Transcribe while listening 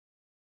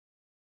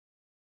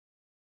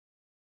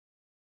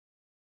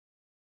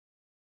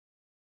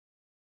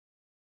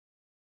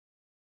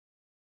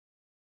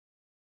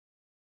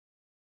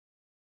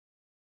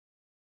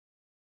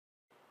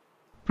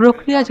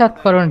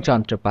প্রক্রিয়াজাতকরণ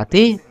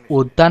যন্ত্রপাতি,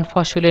 উদ্যান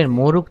ফসলের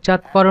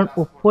মোড়কজাতকরণ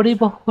ও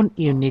পরিবহন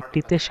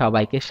ইউনিটটিতে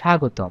সবাইকে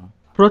স্বাগতম।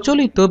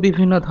 প্রচলিত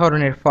বিভিন্ন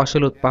ধরনের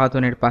ফসল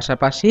উৎপাদনের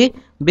পাশাপাশি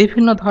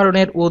বিভিন্ন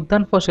ধরনের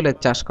উদ্যান ফসলের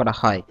চাষ করা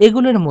হয়।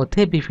 এগুলোর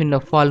মধ্যে বিভিন্ন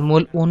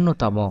ফলমূল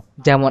অন্যতম,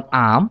 যেমন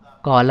আম,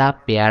 কলা,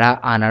 পেয়ারা,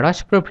 আনারস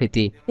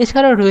প্রভৃতি।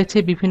 এছাড়াও রয়েছে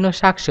বিভিন্ন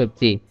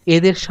শাকসবজি।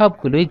 এদের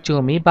সবগুলোই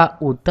জমি বা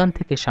উদ্যান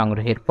থেকে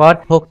সংগ্রহের পর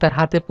ভোক্তার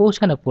হাতে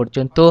পৌঁছানো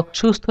পর্যন্ত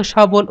সুস্থ,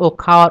 সবল ও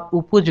খাওয়ার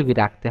উপযোগী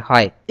রাখতে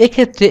হয়।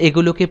 এক্ষেত্রে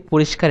এগুলোকে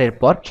পরিষ্কারের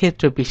পর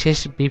ক্ষেত্র বিশেষ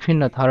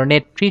বিভিন্ন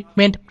ধরনের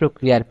ট্রিটমেন্ট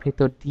প্রক্রিয়ার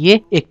ভেতর দিয়ে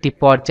একটি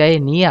পর্যায়ে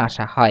নিয়ে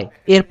আসা হয়।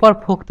 এরপর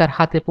ভোক্তার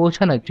হাতে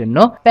পৌঁছানোর জন্য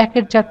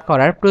প্যাকেটজাত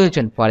করার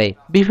প্রয়োজন পড়ে।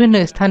 বিভিন্ন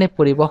স্থানে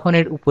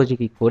পরিবহনের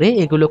উপযোগী করে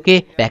এগুলোকে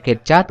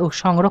প্যাকেটজাত ও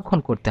সংরক্ষণ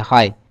করতে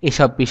হয়।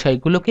 এসব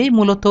বিষয়গুলোকেই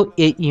মূলত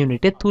এই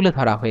ইউনিটে তুলে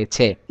ধরা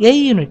হয়েছে। এই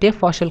ইউনিটে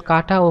ফসল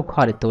কাটা ও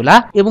ঘরে তোলা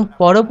এবং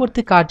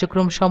পরবর্তী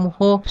কার্যক্রম সমূহ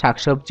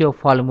শাকসবজি ও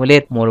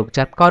ফলমূলের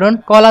মোড়কজাতকরণ,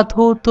 কলা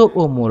ধৌত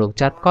ও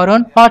মোড়কজাতকরণ,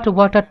 হট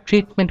ওয়াটার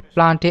ট্রিটমেন্ট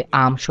প্লান্টে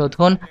আম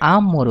শোধন,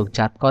 আম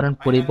মোড়কজাতকরণ,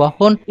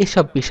 পরিবহন,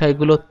 এসব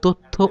বিষয়গুলো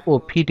তথ্য ও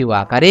ভিডিও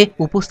আকারে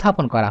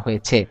উপস্থাপন করা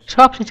হয়েছে।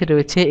 সবশেষে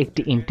রয়েছে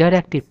একটি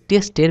ইন্টারঅ্যাক্টিভ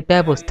টেস্টের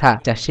ব্যবস্থা,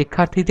 যা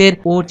শিক্ষার্থীদের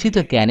অর্জিত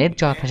জ্ঞানের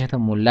যথাযথ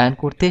মূল্যায়ন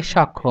করতে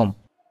সক্ষম।